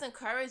I would just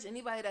encourage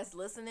anybody that's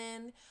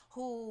listening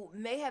who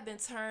may have been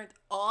turned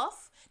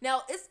off.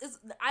 Now,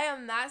 I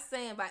am not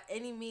saying by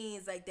any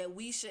means like that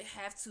we should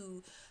have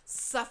to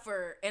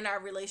suffer in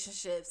our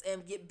relationships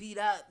and get beat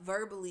up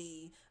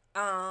verbally,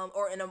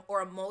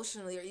 or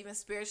emotionally, or even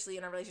spiritually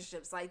in our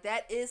relationships. Like,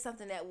 that is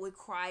something that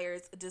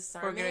requires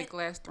discernment. Or get a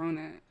glass thrown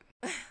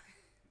at.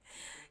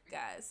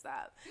 Guys,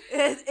 stop.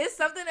 It's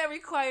something that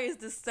requires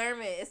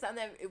discernment. It's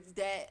something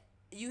that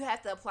you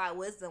have to apply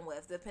wisdom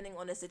with, depending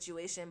on the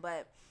situation.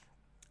 But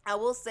I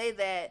will say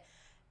that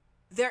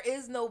there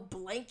is no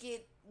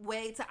blanket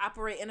way to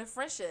operate in a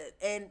friendship,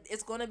 and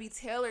it's going to be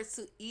tailored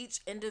to each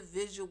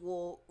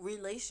individual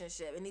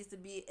relationship. It needs to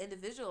be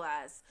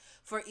individualized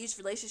for each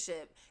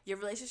relationship. Your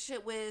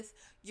relationship with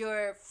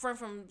your friend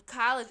from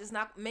college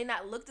may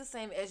not look the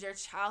same as your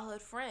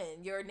childhood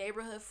friend, your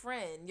neighborhood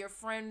friend, your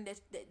friend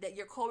that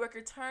your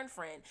coworker turned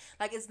friend.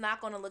 Like, it's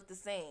not going to look the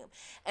same.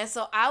 And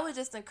so I would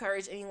just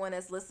encourage anyone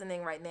that's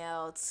listening right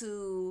now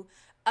to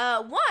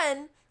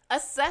one,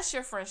 assess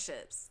your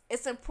friendships.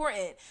 It's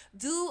important.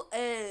 Do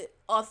an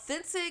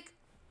authentic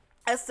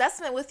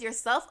assessment with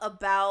yourself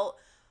about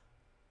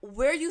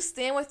where you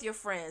stand with your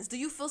friends. Do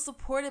you feel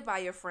supported by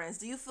your friends?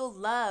 Do you feel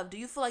loved? Do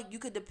you feel like you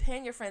could depend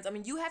on your friends? I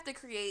mean, you have to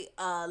create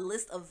a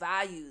list of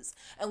values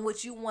in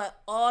which you want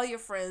all your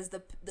friends,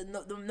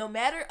 no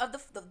matter of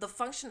the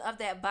function of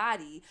that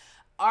body,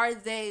 are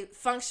they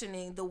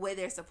functioning the way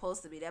they're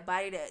supposed to be? That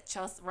body that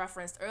Chelsea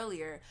referenced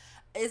earlier.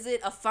 Is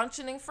it a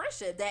functioning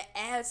friendship that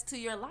adds to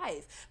your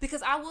life?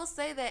 Because I will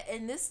say that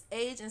in this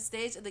age and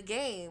stage of the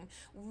game,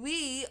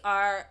 we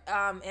are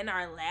in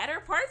our latter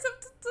parts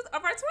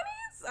of our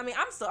 20s. I mean,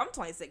 I'm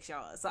 26,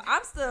 y'all. So I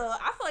feel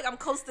like I'm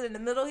coasting in the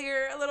middle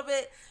here a little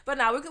bit. But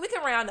no, we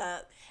can round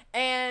up.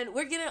 And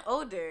we're getting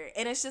older.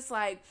 And it's just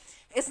like,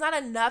 it's not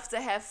enough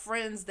to have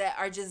friends that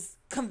are just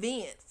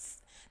convenience.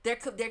 They're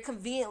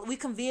convenient. We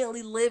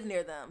conveniently live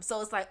near them,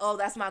 so it's like, oh,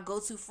 that's my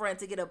go-to friend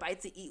to get a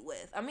bite to eat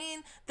with. I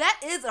mean, that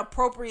is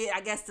appropriate,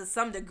 I guess, to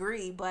some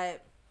degree,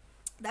 but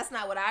that's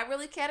not what I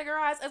really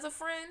categorize as a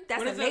friend.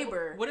 That's a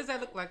neighbor. What does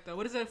that look like, though?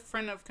 What does a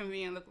friend of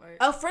convenience look like?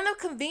 A friend of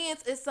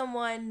convenience is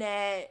someone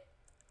that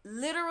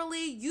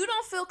literally you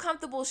don't feel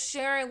comfortable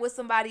sharing with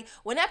somebody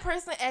when that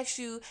person asks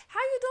you, how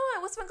you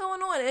doing, what's been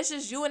going on, and it's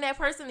just you and that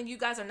person and you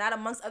guys are not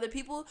amongst other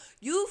people.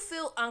 You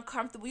feel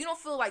uncomfortable. You don't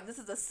feel like this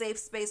is a safe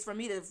space for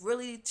me to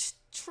really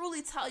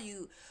truly tell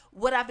you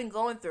what I've been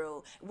going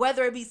through,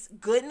 whether it be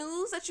good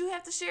news that you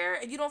have to share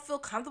and you don't feel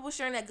comfortable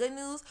sharing that good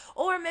news,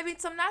 or maybe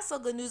some not so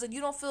good news and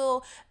you don't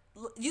feel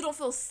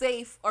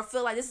safe or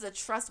feel like this is a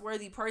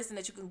trustworthy person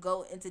that you can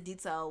go into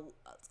detail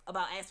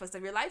about aspects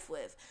of your life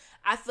with.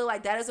 I feel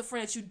like that is a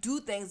friend that you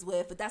do things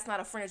with, but that's not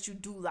a friend that you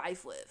do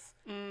life with.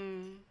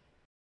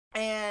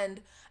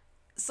 And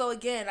so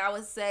again, I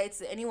would say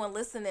to anyone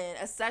listening,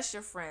 assess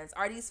your friends.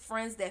 Are these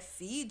friends that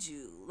feed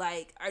you?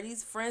 Like, are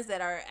these friends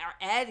that are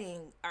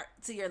adding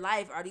to your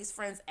life? Are these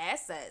friends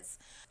assets?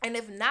 And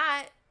if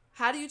not,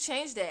 How do you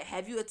change that?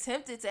 Have you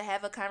attempted to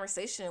have a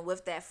conversation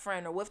with that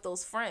friend or with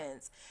those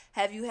friends?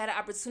 Have you had an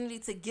opportunity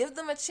to give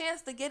them a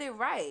chance to get it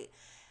right?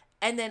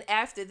 And then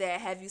after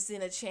that, have you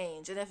seen a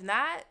change? And if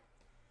not,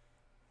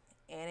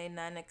 and ain't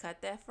nothing to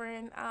cut that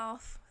friend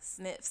off.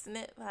 Snip,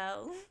 snip,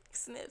 ho.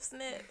 Snip,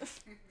 snip.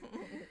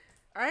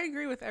 I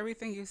agree with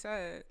everything you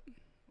said.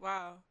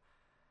 Wow.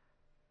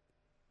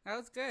 That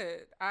was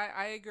good.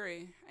 I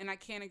agree. And I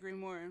can't agree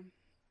more.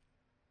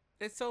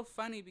 It's so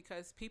funny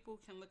because people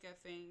can look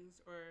at things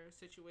or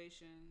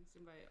situations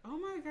and be like, oh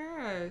my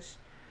gosh.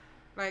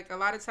 Like, a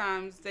lot of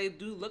times they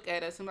do look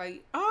at us and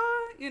like,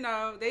 oh, you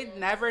know, they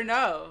never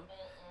know.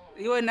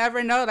 You would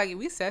never know. Like,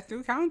 we sat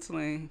through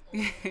counseling.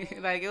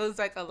 Like, it was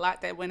like a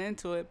lot that went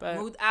into it. But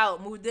moved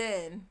out, moved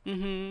in,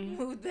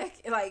 moved back,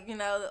 like, you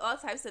know, all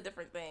types of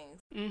different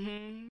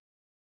things.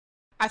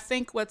 I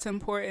think what's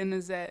important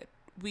is that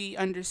we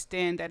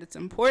understand that it's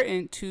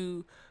important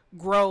to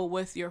grow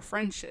with your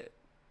friendship.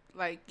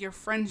 Like, your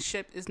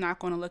friendship is not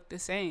going to look the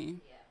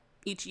same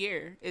each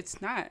year.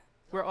 It's not.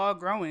 We're all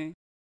growing.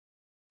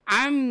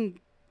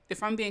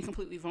 If I'm being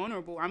completely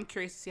vulnerable, I'm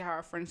curious to see how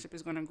our friendship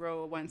is going to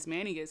grow once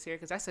Manny gets here,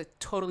 because that's a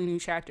totally new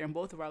chapter in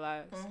both of our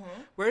lives.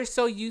 We're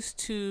so used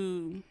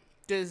to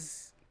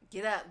just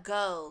get up,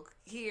 go,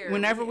 here,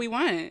 whenever we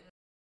want.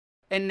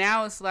 And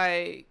now it's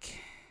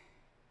like,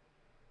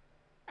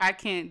 I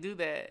can't do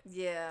that.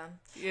 Yeah.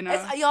 You know?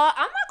 Y'all,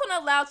 I'm not going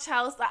to allow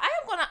Chalice. I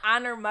am going to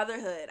honor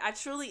motherhood. I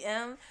truly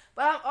am.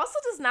 But I'm also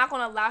just not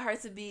going to allow her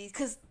to be,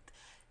 because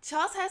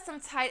Chalice has some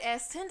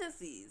tight-ass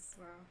tendencies.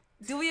 Wow.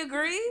 Do we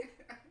agree?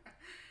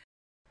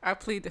 I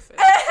plead the fifth.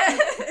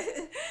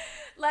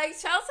 Like,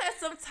 Chalice has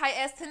some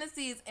tight-ass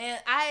tendencies, and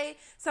I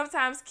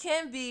sometimes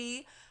can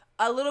be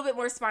a little bit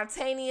more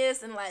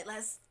spontaneous and like,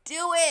 let's do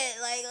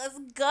it, like, let's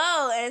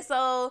go. And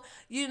so,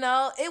 you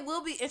know, it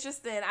will be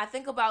interesting. I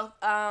think about,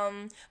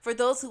 for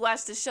those who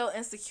watch the show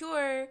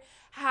Insecure,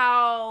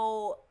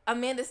 how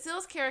Amanda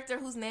Seales' character,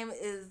 whose name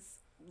is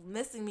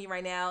missing me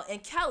right now,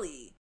 and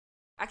Kelly,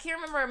 I can't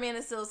remember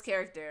Amanda Seales'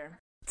 character,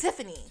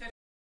 Tiffany.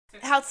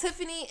 How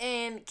Tiffany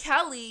and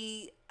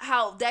Kelly,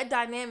 how that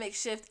dynamic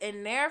shift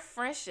in their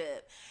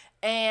friendship.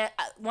 And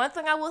one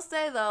thing I will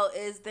say, though,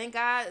 is thank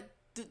God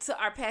to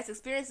our past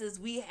experiences,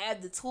 we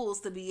have the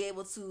tools to be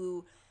able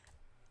to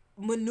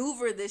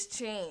maneuver this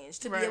change,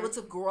 to be able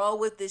to grow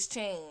with this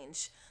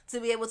change,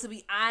 to be able to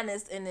be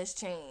honest in this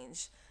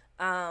change.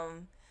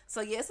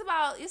 So yeah, it's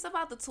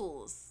about the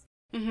tools.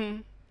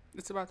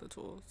 It's about the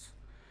tools.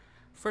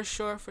 For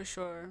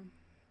sure.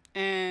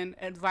 And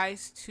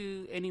advice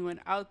to anyone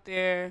out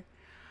there.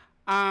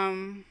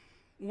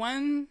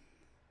 One,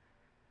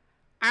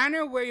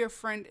 honor where your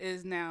friend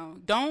is now.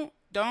 Don't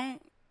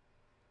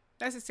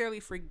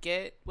necessarily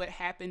forget what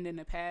happened in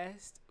the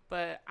past,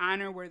 but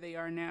honor where they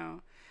are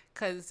now.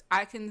 Because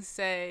I can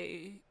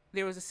say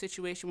there was a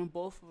situation with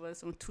both of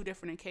us on two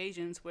different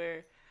occasions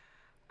where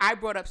I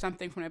brought up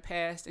something from the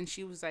past and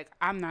she was like,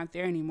 I'm not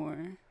there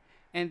anymore.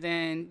 And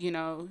then, you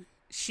know,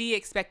 she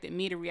expected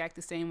me to react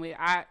the same way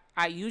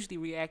I usually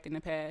react in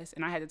the past,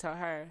 and I had to tell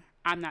her,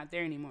 I'm not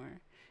there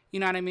anymore. You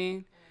know what I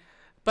mean?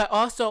 But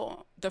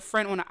also, the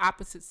friend on the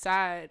opposite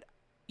side,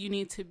 you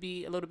need to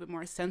be a little bit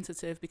more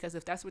sensitive, because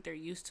if that's what they're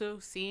used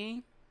to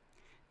seeing,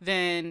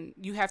 then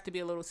you have to be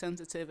a little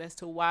sensitive as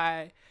to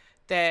why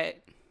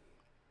that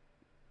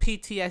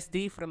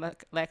PTSD, for the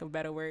lack of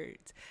better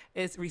words,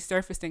 is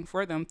resurfacing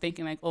for them,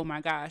 thinking like, oh my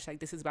gosh, like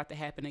this is about to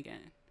happen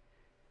again.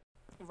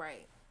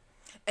 Right.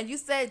 And you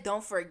said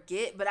don't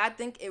forget, but I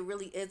think it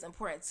really is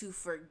important to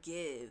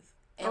forgive.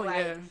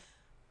 And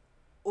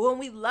when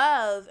we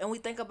love and we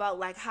think about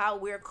like how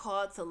we're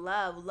called to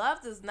love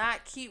does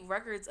not keep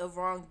records of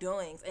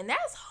wrongdoings. And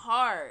that's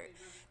hard.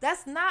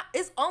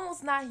 It's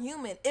almost not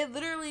human. It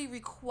literally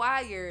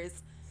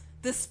requires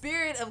the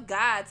Spirit of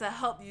God to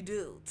help you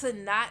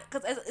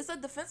because it's a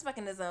defense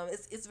mechanism.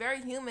 It's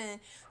very human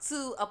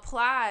to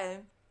apply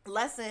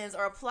lessons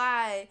or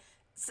apply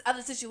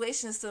other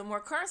situations to more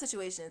current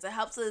situations. It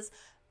helps us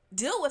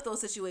deal with those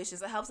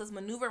situations. It helps us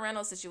maneuver around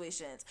those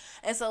situations.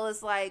 And so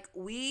it's like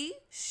we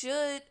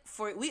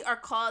are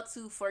called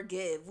to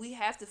forgive. We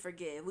have to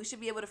forgive. We should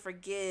be able to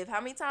forgive.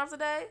 How many times a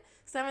day?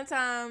 7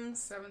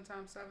 times. 7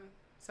 times 7.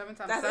 7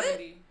 times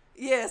 70. It?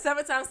 Yeah,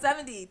 7 times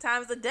 70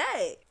 times a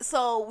day.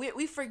 So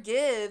we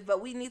forgive,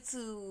 but we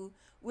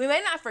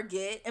may not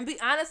forget, and be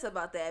honest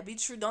about that. Be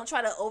true. Don't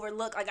try to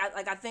overlook.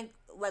 I think,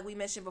 like we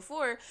mentioned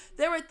before,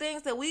 there were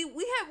things that we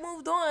had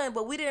moved on,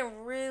 but we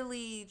didn't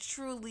really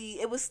truly.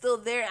 It was still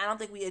there. And I don't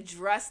think we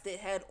addressed it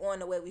head on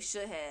the way we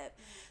should have.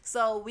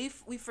 So we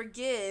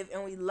forgive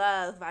and we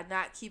love by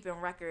not keeping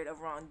record of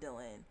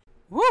wrongdoing.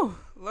 Woo,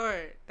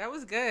 Lord, that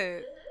was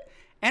good,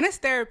 and it's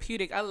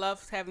therapeutic. I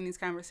love having these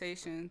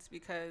conversations,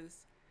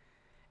 because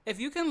if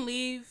you can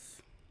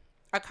leave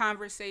a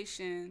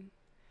conversation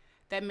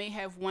that may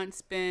have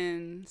once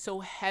been so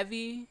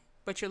heavy,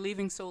 but you're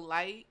leaving so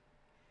light,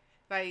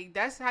 like,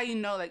 that's how you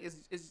know, like,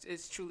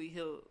 it's truly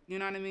healed. You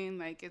know what I mean?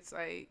 Like, it's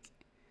like,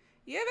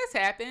 yeah, this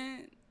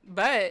happened,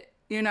 but,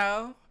 you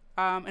know,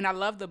 and I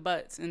love the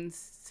buts in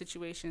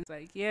situations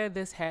like, yeah,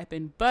 this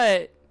happened,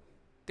 but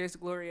there's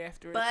glory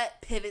after it. But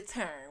pivot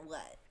turn,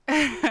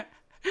 what?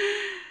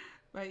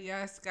 But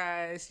yes,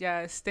 guys,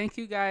 yes. Thank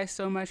you guys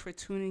so much for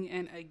tuning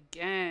in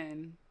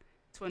again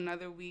to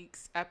another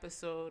week's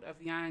episode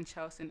of Yon,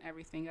 Chelsea, and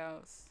everything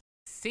else.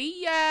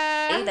 See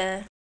ya!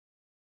 Later.